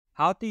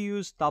How to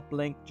use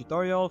Taplink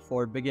tutorial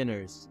for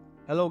beginners.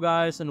 Hello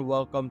guys and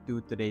welcome to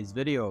today's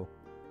video.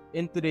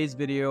 In today's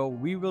video,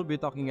 we will be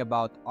talking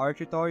about our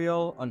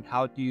tutorial on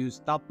how to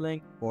use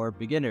Taplink for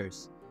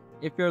beginners.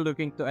 If you're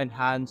looking to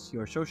enhance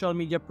your social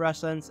media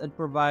presence and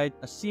provide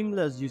a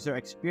seamless user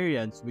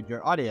experience with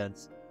your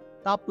audience,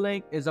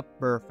 Taplink is a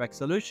perfect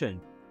solution.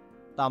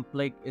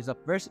 Taplink is a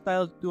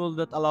versatile tool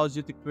that allows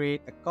you to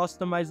create a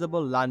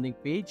customizable landing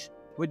page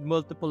with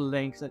multiple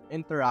links and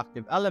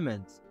interactive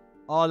elements,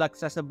 all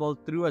accessible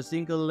through a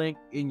single link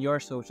in your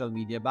social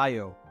media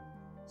bio.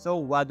 So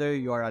whether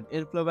you're an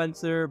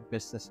influencer,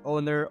 business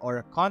owner, or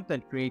a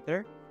content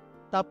creator,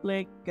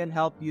 Taplink can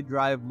help you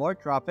drive more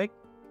traffic,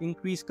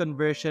 increase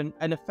conversion,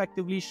 and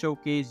effectively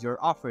showcase your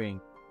offering.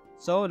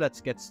 So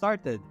let's get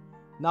started.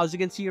 Now, as you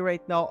can see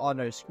right now on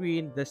our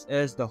screen, this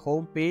is the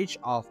home page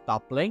of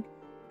Taplink.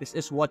 This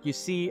is what you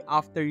see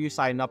after you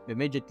sign up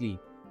immediately.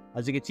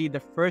 As you can see, the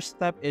first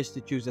step is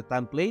to choose a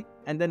template,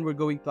 and then we're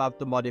going to have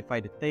to modify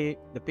the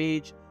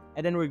page,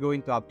 and then we're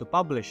going to have to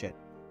publish it.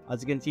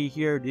 As you can see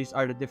here, these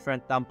are the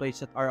different templates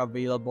that are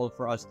available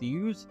for us to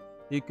use.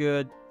 You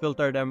could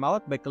filter them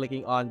out by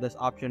clicking on this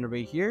option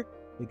right here.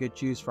 You could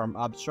choose from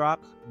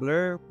abstract,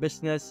 blur,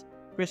 business,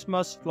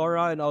 Christmas,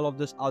 flora, and all of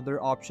these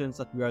other options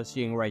that we are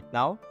seeing right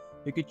now.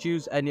 You could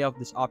choose any of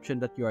this option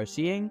that you are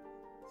seeing,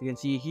 as you can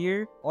see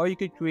here, or you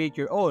could create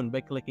your own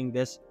by clicking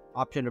this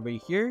option over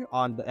here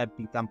on the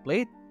empty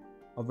template.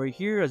 Over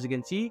here, as you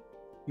can see,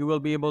 you will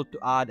be able to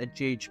add and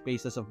change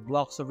places of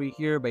blocks over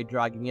here by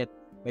dragging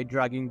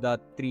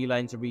the three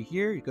lines over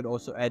here. You could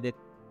also edit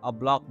a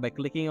block by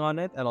clicking on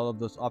it and all of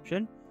those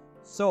options.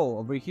 So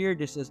over here,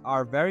 this is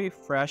our very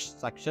fresh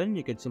section.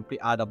 You can simply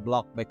add a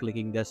block by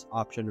clicking this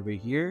option over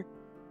here,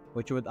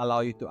 which would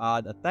allow you to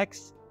add a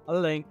text, a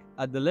link,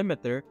 a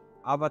delimiter,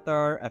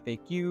 avatar,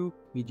 FAQ,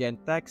 media and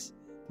text,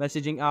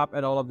 messaging app,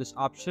 and all of this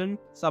option.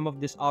 Some of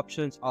these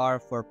options are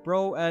for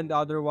pro and the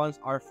other ones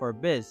are for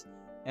biz,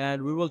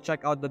 and we will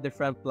check out the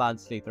different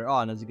plans later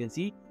on. As you can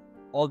see,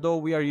 although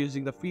we are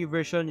using the free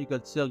version, you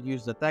could still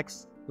use the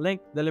text,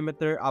 link,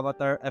 delimiter,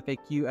 avatar,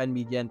 FAQ, and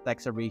media and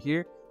text over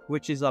here,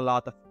 which is a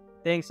lot of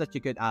things that you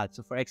could add.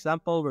 So for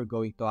example, we're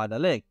going to add a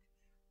link.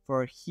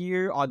 For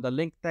here on the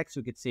link text,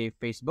 we could say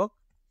Facebook.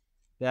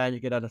 Then you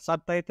could add a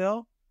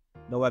subtitle,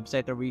 the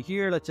website over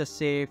here, let's just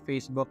say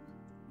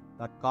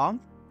facebook.com.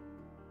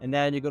 And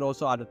then you could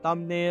also add a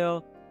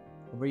thumbnail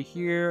over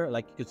here.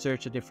 Like you could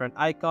search the different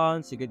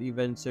icons. You could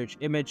even search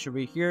image over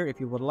here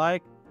if you would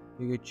like.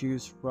 You could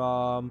choose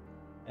from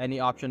any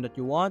option that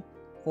you want.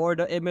 For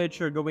the image,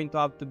 you're going to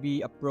have to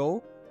be a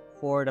pro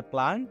for the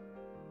plan.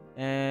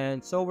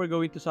 And so we're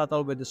going to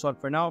settle with this one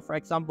for now. For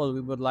example,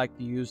 we would like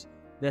to use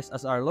this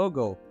as our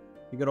logo.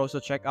 You could also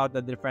check out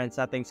the different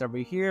settings over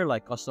here,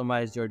 like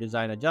customize your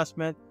design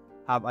adjustment,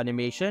 have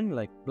animation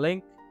like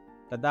blink,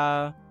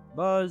 tada,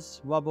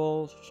 buzz,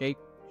 wobble, shake,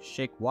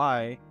 shake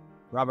Y,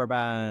 rubber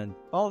band,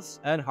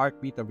 pulse, and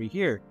heartbeat over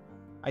here.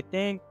 I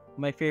think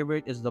my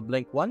favorite is the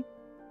blink one.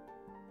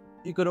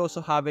 You could also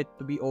have it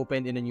to be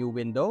opened in a new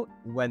window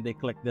when they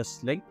click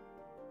this link.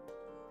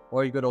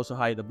 Or you could also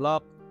hide the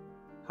block,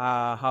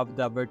 have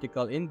the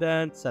vertical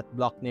indent, set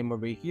block name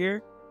over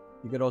here.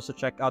 You could also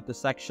check out the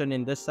section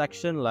in this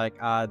section, like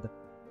add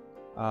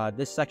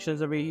this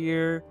sections over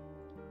here,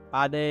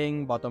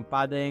 padding, bottom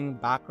padding,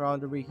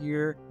 background over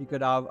here. You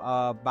could have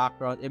a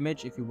background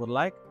image if you would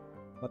like.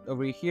 But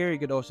over here, you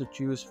could also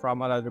choose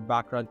from another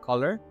background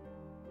color.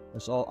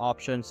 There's all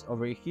options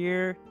over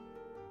here.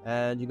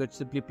 And you could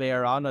simply play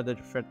around with the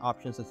different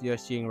options that you're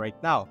seeing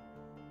right now.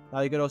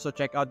 Now you could also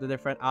check out the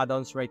different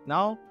add-ons right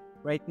now.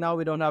 Right now,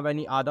 we don't have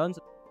any add-ons.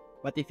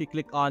 But if you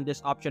click on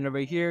this option over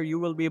here, you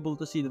will be able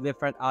to see the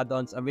different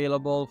add-ons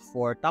available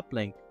for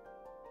Taplink.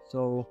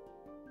 So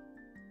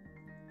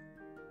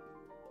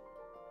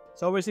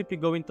we're simply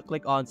going to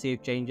click on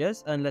Save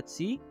Changes and let's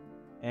see.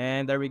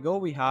 And there we go,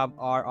 we have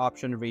our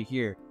option over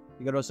here.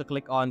 You can also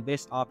click on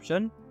this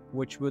option,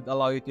 which would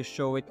allow you to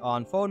show it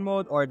on phone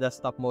mode or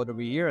desktop mode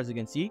over here. As you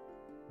can see,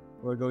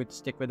 we're going to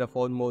stick with the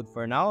phone mode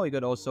for now. You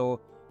could also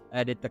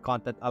edit the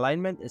content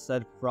alignment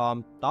instead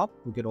from top.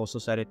 We could also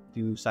set it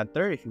to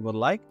center if you would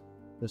like.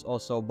 There's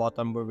also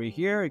bottom over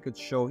here. You could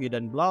show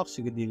hidden blocks.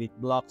 You could delete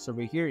blocks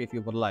over here if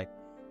you would like.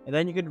 And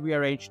then you could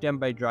rearrange them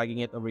by dragging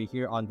it over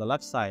here on the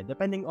left side,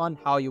 depending on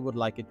how you would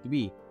like it to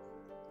be.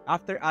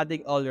 After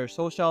adding all your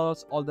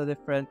socials, all the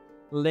different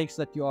links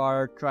that you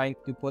are trying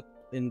to put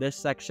in this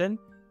section,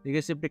 you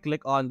can simply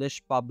click on this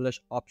publish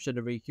option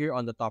over here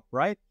on the top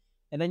right,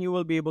 and then you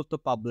will be able to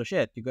publish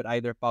it. You could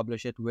either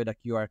publish it with a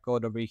QR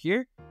code over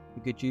here.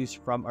 You could choose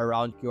from a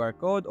round QR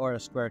code or a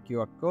square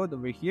QR code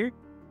over here,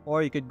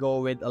 or you could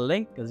go with a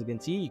link. As you can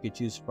see, you could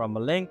choose from a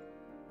link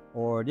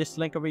or this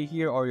link over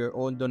here or your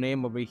own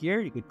domain over here.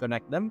 You could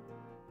connect them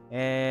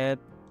and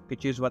you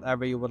could choose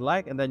whatever you would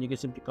like, and then you can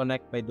simply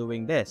connect by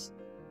doing this.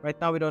 Right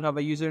now, we don't have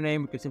a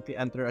username. We can simply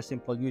enter a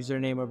simple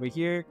username over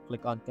here,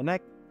 click on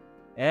connect,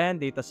 and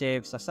data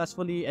saved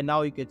successfully. And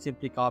now you could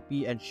simply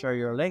copy and share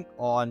your link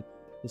on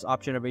this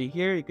option over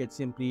here. You could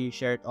simply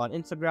share it on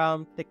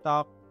Instagram,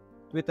 TikTok,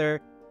 Twitter,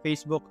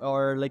 Facebook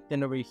or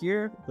LinkedIn over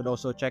here. You could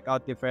also check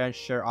out different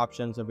share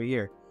options over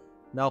here.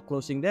 Now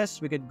closing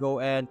this, we could go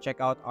and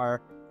check out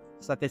our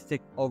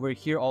statistic over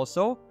here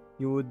also.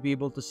 You would be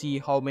able to see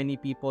how many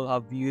people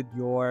have viewed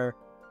your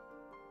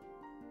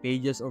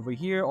pages over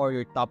here or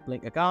your top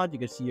link account. You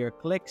can see your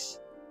clicks.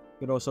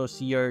 You can also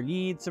see your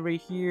leads over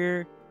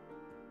here,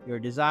 your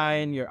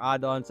design, your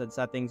add-ons and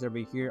settings over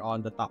here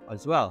on the top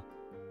as well.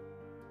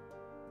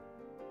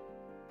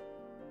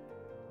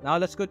 Now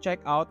let's go check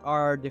out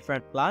our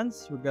different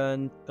plans. We're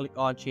going to click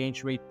on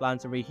change rate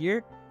plans over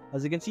here.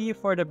 As you can see,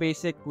 for the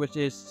basic, which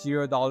is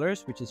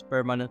 $0, which is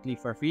permanently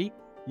for free,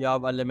 you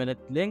have unlimited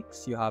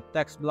links, you have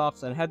text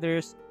blocks and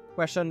headers,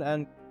 question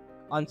and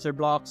answer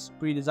blocks,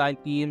 pre-designed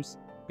themes,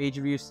 page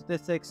view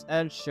statistics,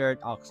 and shared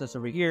access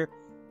over here.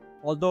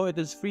 Although it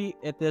is free,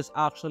 it is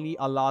actually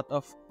a lot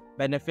of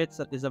benefits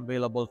that is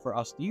available for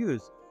us to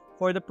use.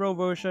 For the pro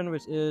version,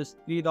 which is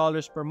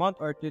 $3 per month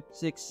or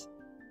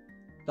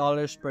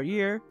 $6 per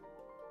year,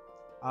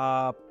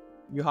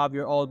 you have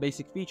your all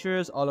basic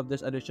features, all of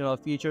these additional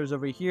features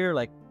over here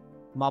like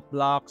map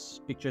blocks,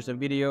 pictures and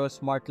videos,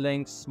 smart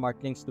links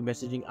to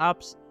messaging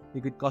apps.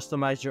 You could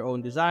customize your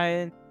own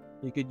design.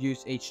 You could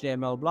use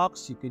HTML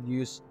blocks. You could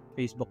use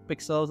Facebook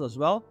pixels as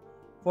well.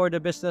 For the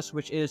business,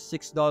 which is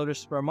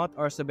 $6 per month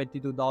or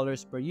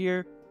 $72 per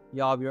year,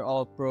 you have your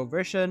all pro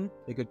version.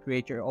 You could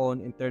create your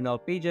own internal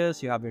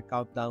pages. You have your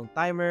countdown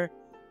timer.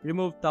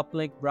 Remove top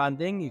link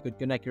branding. You could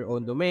connect your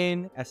own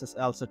domain,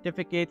 SSL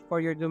certificate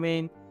for your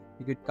domain.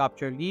 You could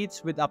capture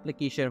leads with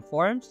application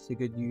forms. You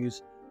could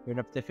use your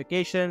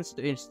notifications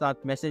to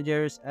instant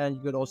messengers, and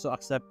you could also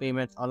accept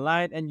payments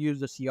online and use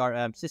the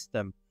CRM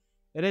system.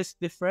 It is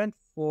different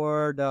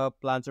for the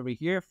plans over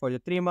here. For the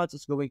 3 months,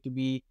 it's going to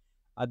be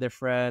a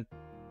different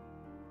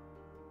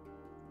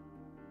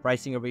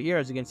pricing over here.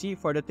 As you can see,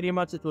 for the 3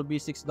 months, it will be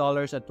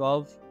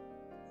 $6.12.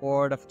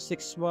 For the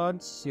 6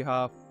 months, you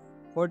have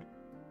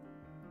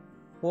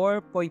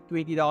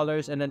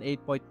 $4.20 and then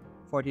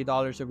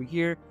 $8.40 over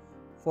here.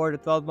 For the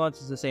 12 months,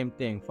 it's the same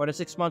thing. For the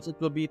 6 months, it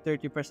will be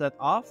 30%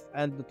 off,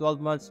 and the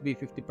 12 months will be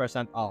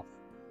 50% off.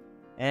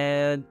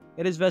 And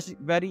it is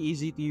very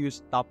easy to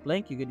use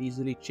Taplink. You can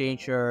easily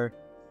change your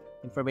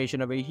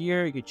information over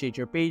here. You can change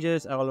your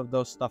pages and all of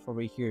those stuff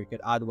over here. You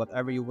can add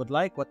whatever you would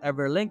like,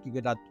 whatever link. You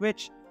could add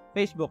Twitch,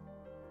 Facebook,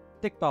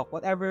 TikTok,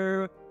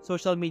 whatever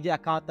social media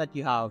account that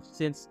you have,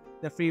 since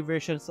the free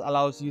versions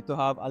allows you to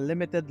have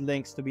unlimited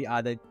links to be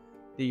added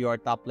to your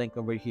top link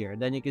over here.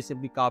 Then you can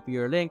simply copy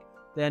your link,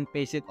 then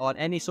paste it on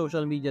any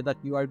social media that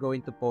you are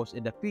going to post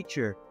in the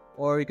future,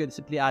 or you can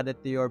simply add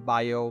it to your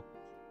bio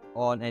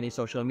on any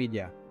social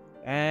media.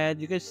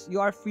 And you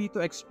are free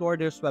to explore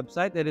this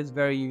website. It is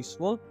very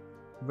useful,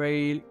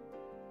 very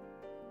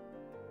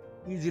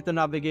easy to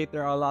navigate.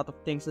 There are a lot of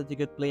things that you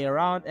could play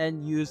around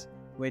and use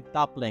with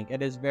Taplink.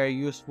 It is very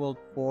useful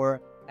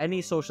for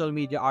any social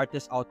media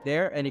artist out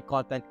there, any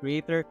content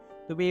creator,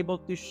 to be able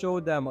to show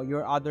them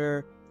your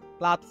other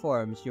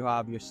platforms. You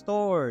have your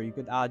store, you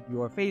could add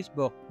your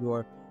Facebook,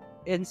 your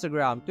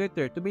Instagram,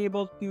 Twitter, to be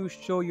able to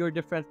show your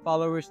different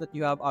followers that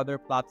you have other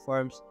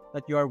platforms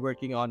that you are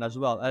working on as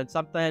well. And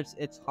sometimes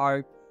it's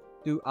hard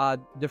to add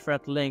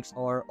different links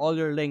or all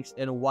your links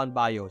in one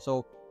bio.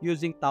 So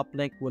using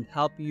Taplink would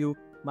help you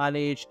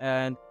manage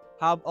and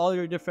have all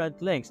your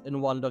different links in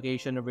one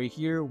location over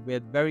here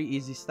with very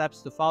easy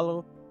steps to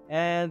follow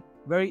and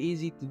very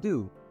easy to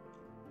do.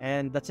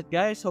 And that's it,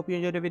 guys. Hope you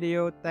enjoyed the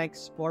video.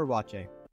 Thanks for watching.